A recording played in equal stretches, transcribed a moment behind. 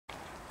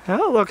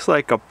That looks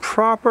like a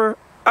proper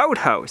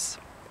outhouse.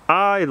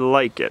 I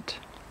like it.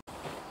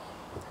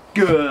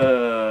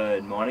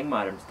 Good morning,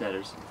 Modern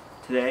Homesteaders.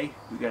 Today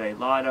we got a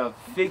lot of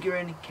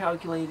figuring,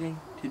 calculating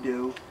to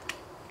do.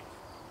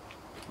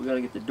 We're gonna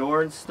get the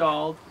door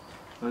installed.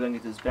 We're gonna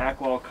get this back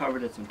wall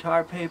covered in some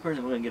tar paper,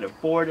 and we're gonna get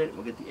it boarded.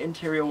 We'll get the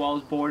interior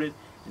walls boarded,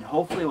 and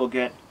hopefully we'll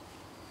get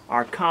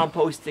our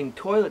composting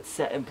toilet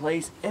set in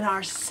place and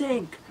our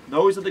sink.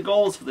 Those are the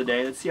goals for the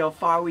day. Let's see how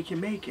far we can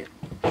make it.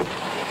 So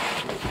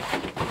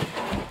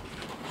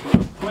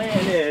the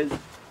plan is to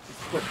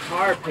put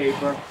tar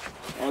paper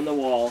on the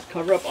wall,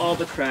 cover up all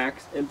the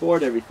cracks, and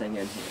board everything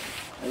in here.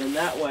 And then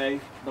that way,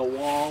 the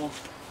wall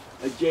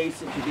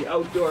adjacent to the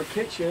outdoor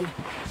kitchen,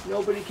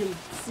 nobody can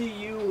see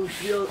you,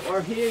 feel,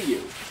 or hear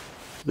you.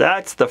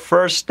 That's the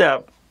first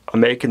step of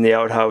making the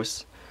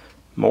outhouse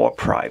more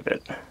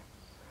private.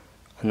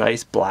 A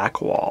nice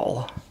black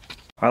wall.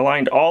 I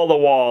lined all the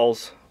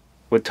walls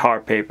with tar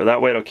paper.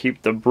 That way it'll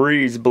keep the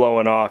breeze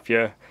blowing off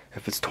you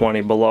if it's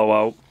 20 below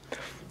out.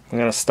 I'm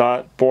gonna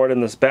start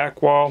boarding this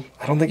back wall.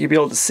 I don't think you'll be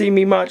able to see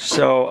me much,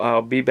 so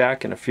I'll be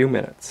back in a few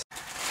minutes.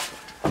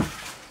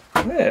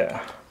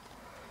 Yeah.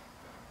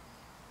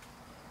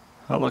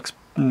 That looks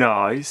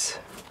nice.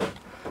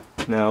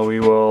 Now we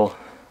will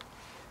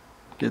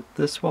get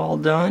this wall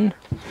done.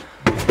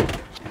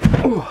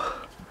 Ooh.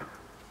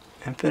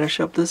 And finish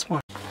up this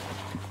one.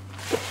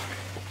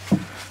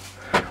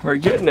 We're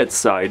getting it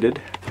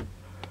sided.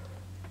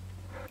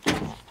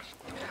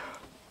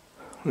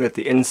 We got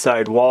the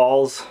inside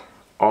walls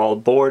all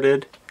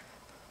boarded.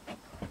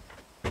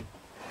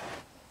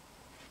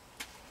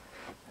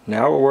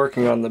 Now we're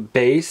working on the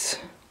base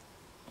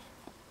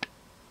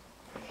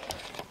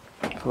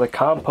for the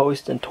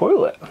compost and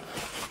toilet.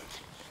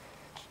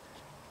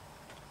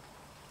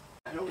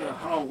 I don't know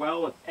how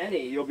well, if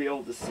any, you'll be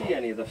able to see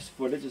any of this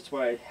footage. That's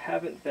why I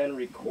haven't been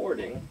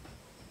recording.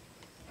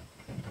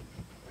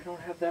 I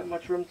don't have that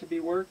much room to be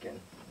working.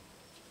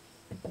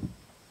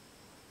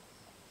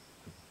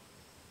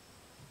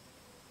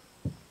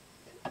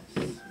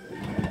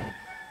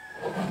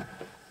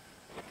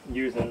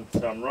 Using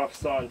some rough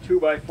sawn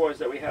 2x4s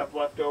that we have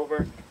left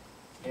over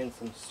and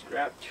some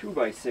scrap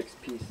 2x6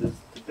 pieces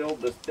to build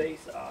this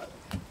base out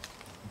of.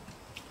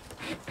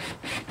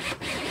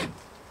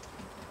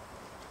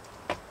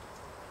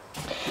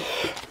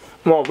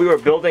 Well, we were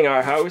building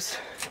our house.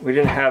 We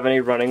didn't have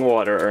any running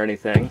water or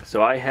anything,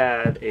 so I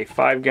had a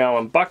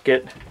 5-gallon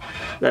bucket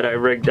that I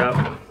rigged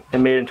up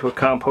and made into a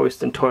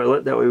compost and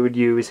toilet that we would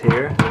use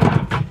here.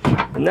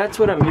 And that's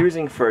what I'm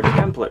using for a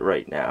template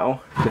right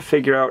now to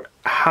figure out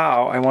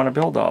how I want to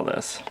build all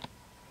this.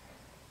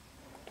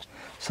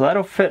 So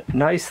that'll fit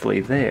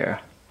nicely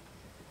there.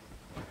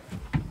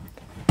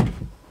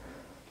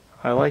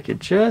 I like it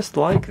just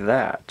like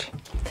that.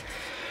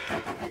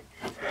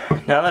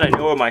 Now that I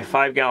know where my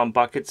 5-gallon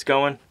bucket's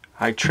going,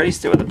 I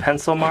traced it with a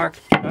pencil mark.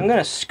 I'm going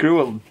to screw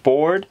a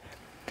board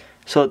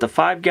so that the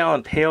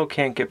 5-gallon pail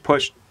can't get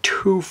pushed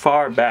too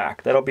far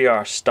back. That'll be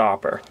our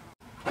stopper.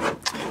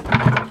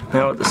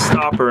 Now with the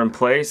stopper in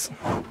place,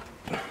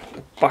 the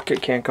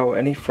bucket can't go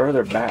any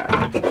further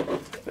back.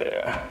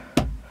 There.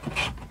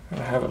 I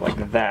have it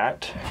like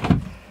that.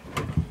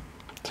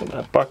 So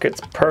that bucket's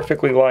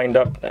perfectly lined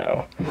up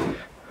now.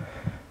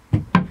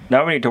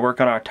 Now we need to work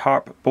on our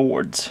top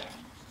boards.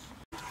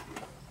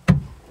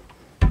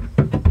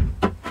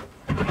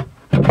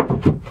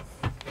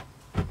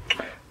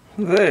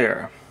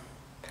 There.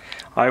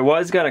 I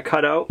was going to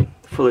cut out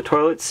for the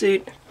toilet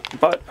seat,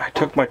 but I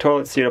took my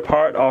toilet seat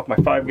apart off my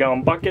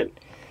 5-gallon bucket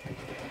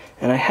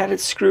and I had it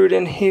screwed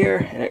in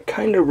here and it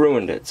kind of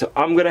ruined it. So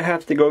I'm going to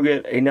have to go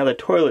get another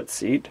toilet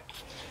seat.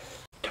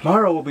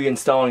 Tomorrow we'll be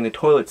installing the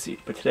toilet seat,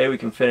 but today we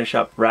can finish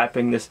up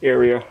wrapping this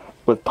area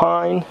with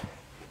pine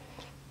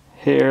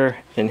here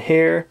and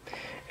here,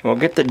 and we'll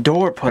get the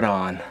door put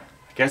on.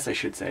 I guess I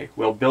should say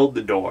we'll build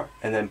the door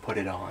and then put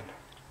it on.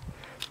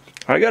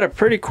 I got a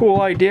pretty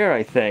cool idea,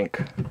 I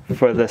think,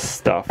 for this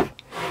stuff.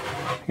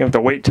 You have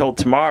to wait till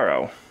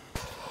tomorrow.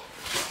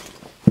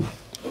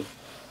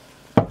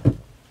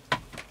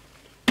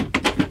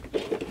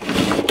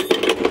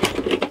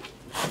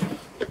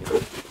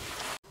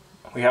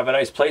 We have a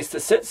nice place to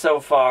sit so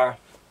far.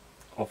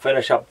 We'll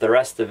finish up the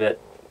rest of it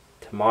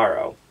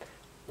tomorrow.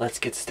 Let's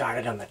get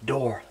started on the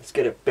door. Let's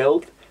get it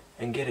built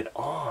and get it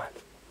on.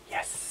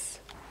 Yes.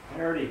 I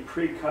already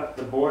pre-cut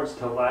the boards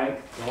to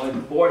length. The only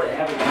board I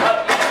haven't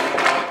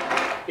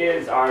cut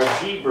is our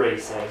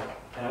Z-bracing.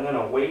 And I'm going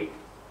to wait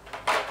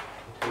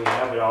until we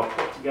have it all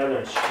put together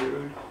and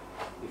screwed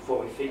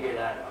before we figure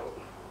that out.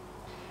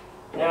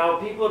 Now,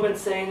 people have been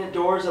saying the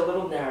door's a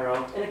little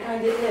narrow, and it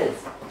kind of is.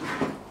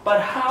 But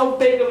how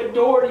big of a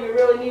door do you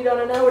really need on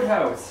an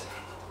outhouse?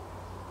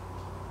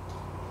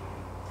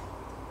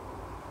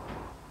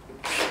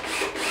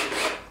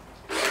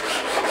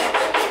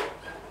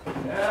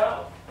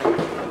 Now,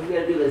 we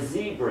gotta do the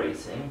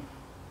Z-bracing.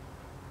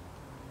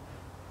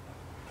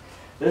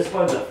 This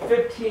one's a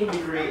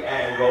 15-degree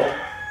angle,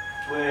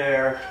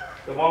 where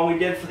the one we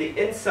did for the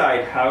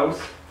inside house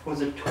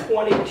was a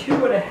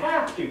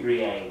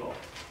 22.5-degree angle.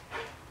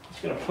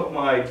 Just gonna put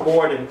my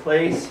board in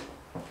place.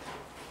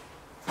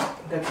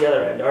 Got the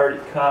other end already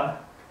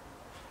cut.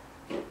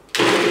 And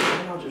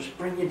I'll just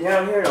bring you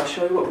down here and I'll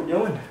show you what we're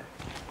doing.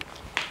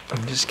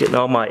 I'm just getting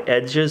all my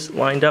edges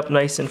lined up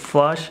nice and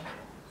flush.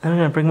 And I'm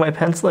gonna bring my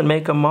pencil and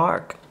make a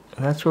mark.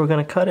 And that's where we're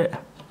gonna cut it.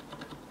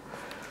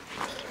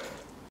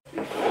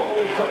 Before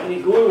we put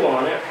any glue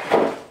on it,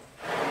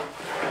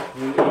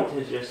 we need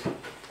to just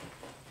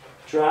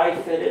dry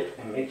fit it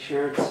and make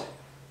sure it's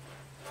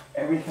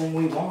everything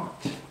we want.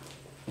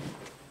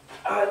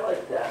 I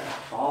like that.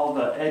 All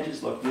the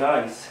edges look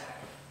nice.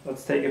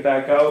 Let's take it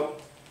back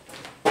out,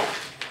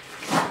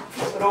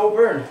 flip it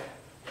over and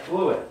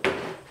glue it.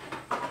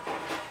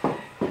 I'm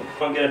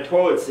gonna get a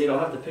toilet seat, I'll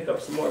have to pick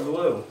up some more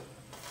glue.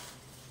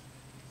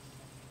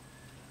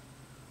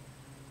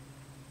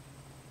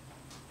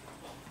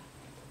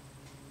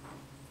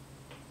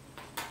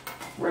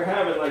 We're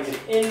having like an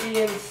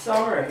Indian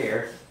summer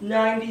here.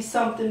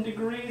 90-something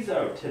degrees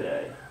out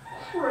today.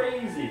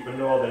 Crazy for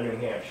northern New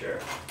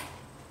Hampshire.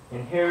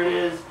 And here it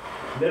is,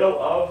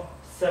 middle of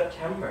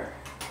September.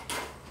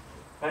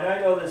 And I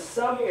know there's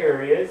some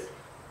areas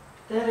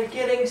that are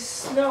getting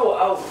snow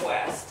out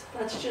west.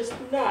 That's just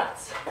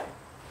nuts.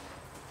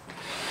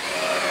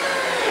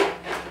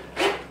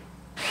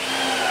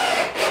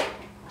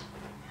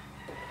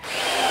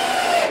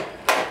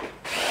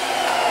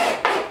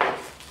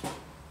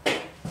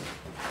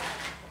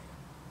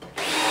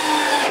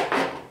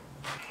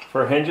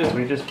 For hinges,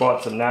 we just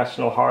bought some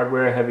National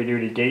Hardware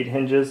heavy-duty gate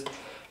hinges.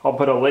 I'll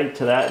put a link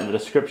to that in the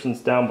descriptions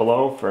down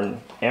below for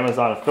an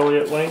Amazon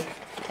affiliate link.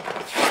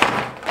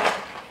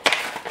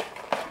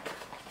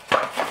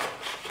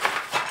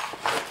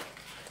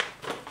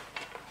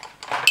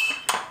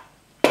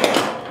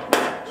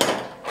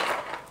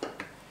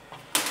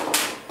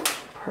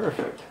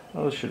 Perfect.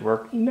 Those should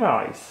work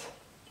nice.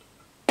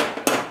 For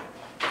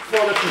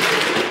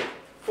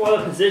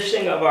the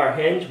positioning of our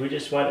hinge, we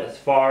just went as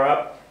far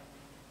up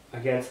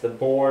against the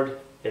board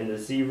in the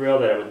Z-rail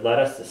that it would let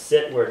us to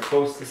sit where it's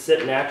supposed to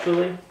sit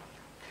naturally.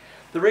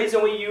 The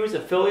reason we use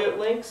affiliate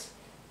links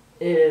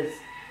is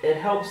it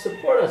helps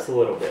support us a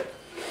little bit.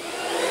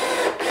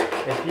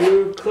 If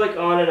you click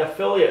on an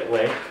affiliate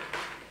link,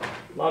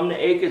 Lumnah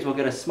Acres will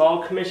get a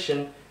small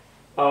commission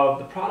of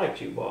the product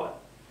you bought.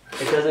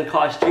 It doesn't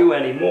cost you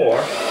any more.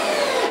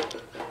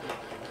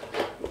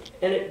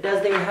 And it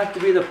doesn't even have to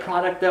be the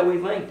product that we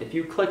linked. If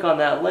you click on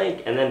that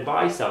link and then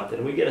buy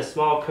something, we get a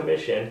small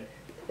commission.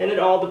 And it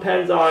all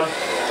depends on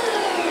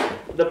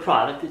the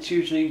product. It's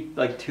usually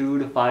like 2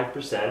 to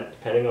 5%,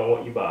 depending on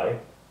what you buy.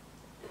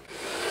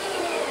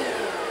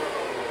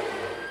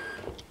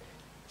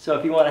 So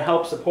if you want to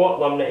help support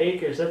Lumnah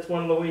Acres, that's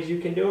one of the ways you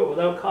can do it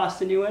without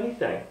costing you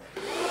anything.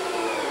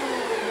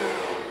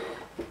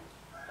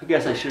 I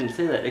guess I shouldn't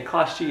say that. It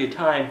costs you your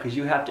time because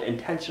you have to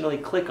intentionally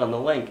click on the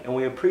link, and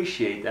we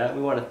appreciate that.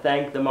 We want to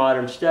thank the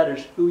Modern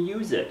Homesteaders who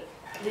use it.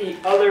 The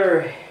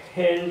other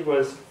hinge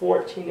was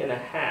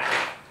 14.5.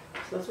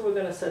 So that's what we're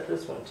going to set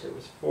this one to,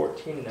 is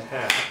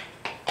 14.5,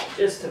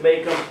 just to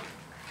make them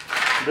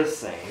the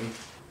same.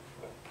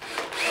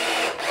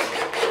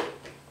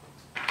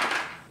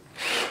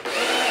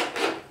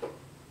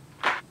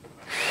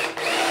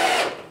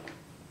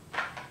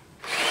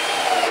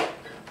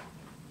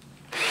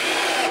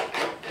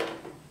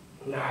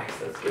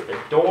 Nice, let's get the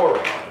door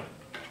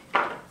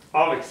on.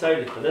 I'm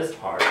excited for this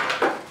part.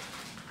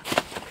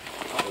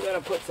 I'm going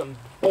to put some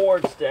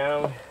boards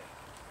down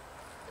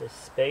to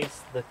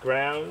space the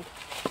ground,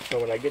 so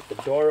when I get the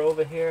door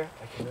over here,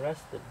 I can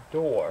rest the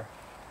door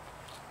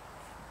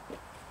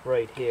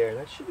right here.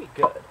 That should be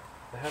good.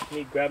 If I have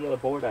to grab another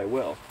board, I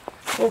will.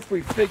 Hope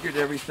we figured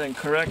everything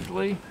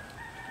correctly.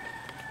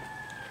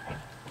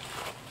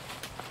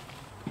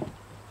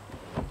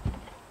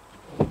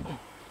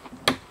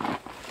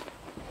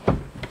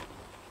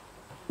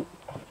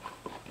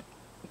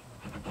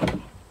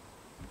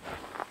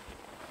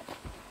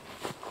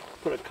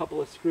 Put a couple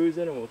of screws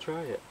in and we'll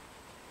try it.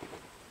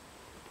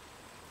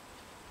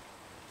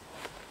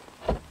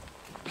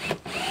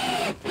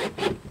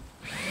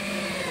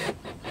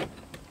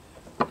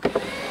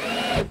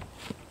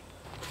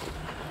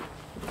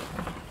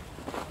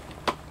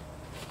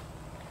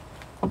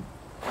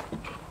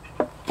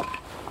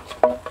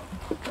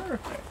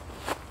 Perfect.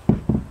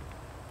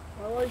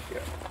 I like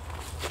it.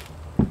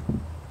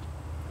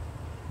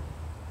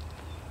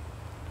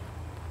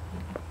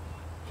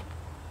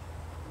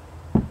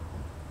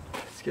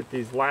 Let's get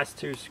these last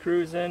 2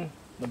 screws in.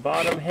 The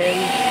bottom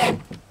hinge.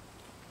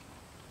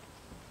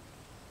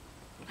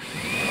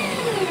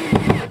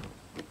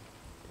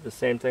 The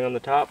same thing on the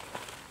top.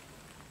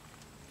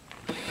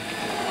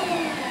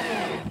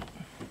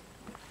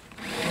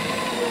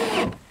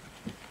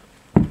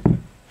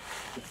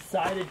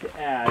 Decided to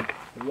add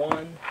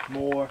one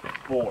more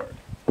board.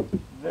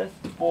 This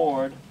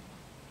board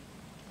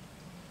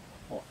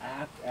will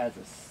act as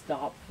a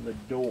stop for the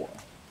door.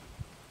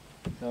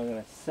 So I'm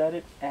going to set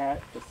it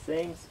at the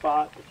same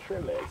spot the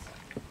trim is,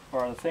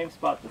 or the same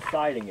spot the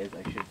siding is,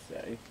 I should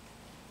say.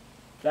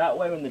 That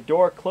way when the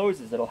door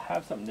closes, it'll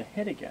have something to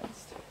hit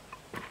against.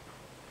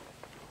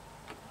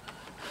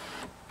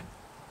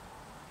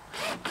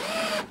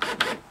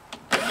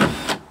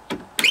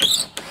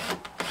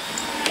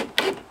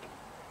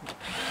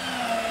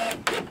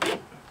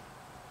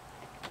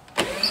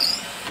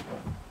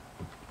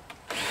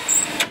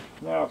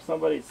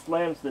 somebody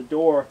slams the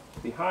door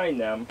behind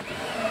them,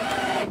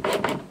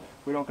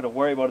 we don't got to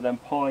worry about them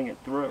pulling it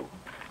through.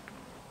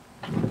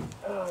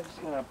 Oh, I'm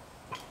just gonna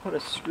put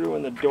a screw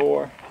in the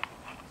door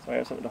so I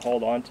have something to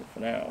hold on to for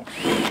now.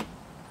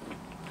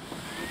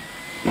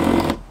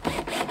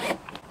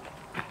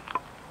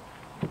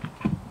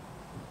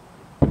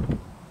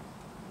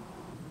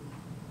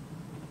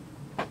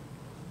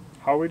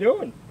 How are we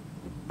doing?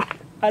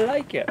 I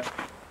like it.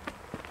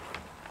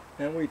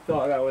 And we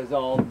thought I was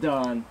all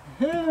done.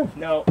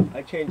 No,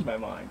 I changed my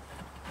mind.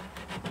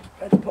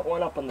 Let's put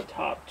one up on the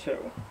top too.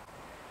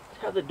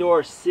 Let's have the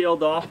door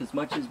sealed off as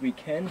much as we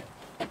can.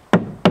 I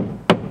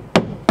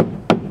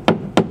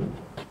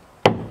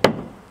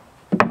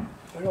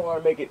don't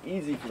want to make it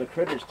easy for the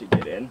critters to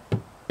get in.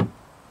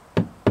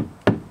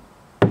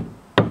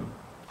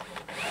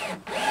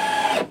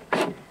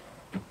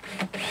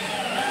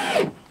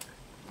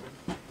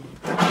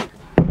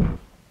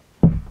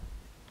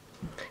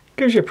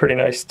 Gives you a pretty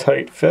nice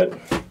tight fit.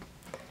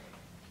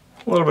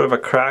 A little bit of a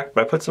crack,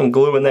 but I put some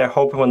glue in there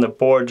hoping when the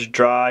board's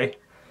dry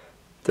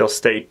they'll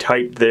stay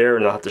tight there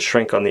and they'll have to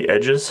shrink on the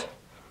edges.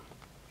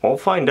 We'll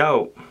find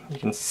out. You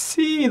can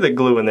see the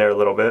glue in there a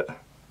little bit.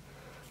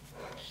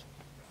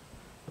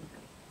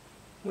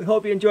 We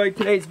hope you enjoyed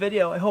today's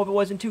video. I hope it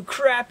wasn't too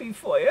crappy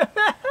for you.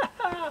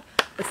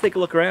 Let's take a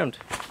look around.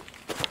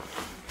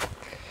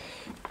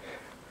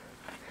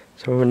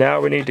 So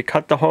now we need to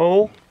cut the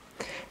hole,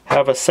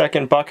 have a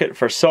second bucket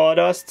for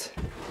sawdust,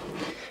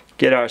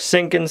 get our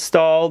sink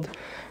installed.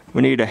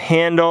 We need a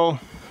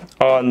handle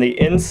on the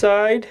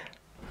inside.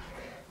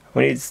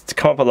 We need to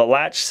come up with a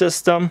latch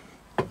system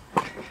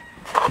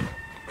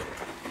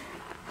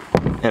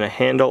and a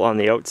handle on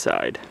the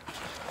outside.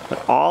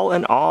 But all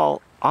in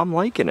all, I'm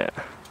liking it.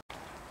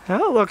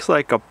 That looks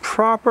like a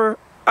proper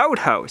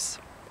outhouse.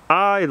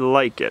 I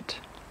like it.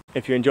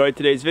 If you enjoyed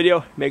today's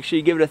video, make sure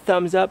you give it a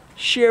thumbs up,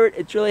 share it,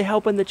 it's really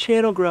helping the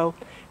channel grow.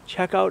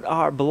 Check out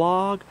our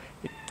blog.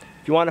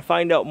 If you want to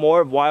find out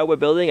more of why we're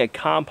building a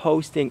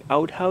composting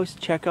outhouse,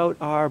 check out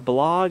our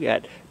blog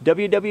at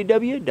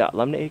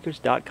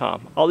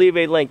www.lumnahacres.com. I'll leave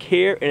a link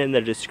here and in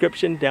the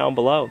description down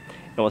below.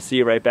 And we'll see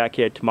you right back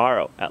here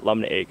tomorrow at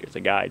Lumnah Acres, a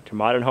guide to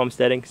modern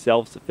homesteading,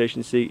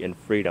 self-sufficiency, and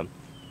freedom.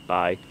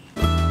 Bye.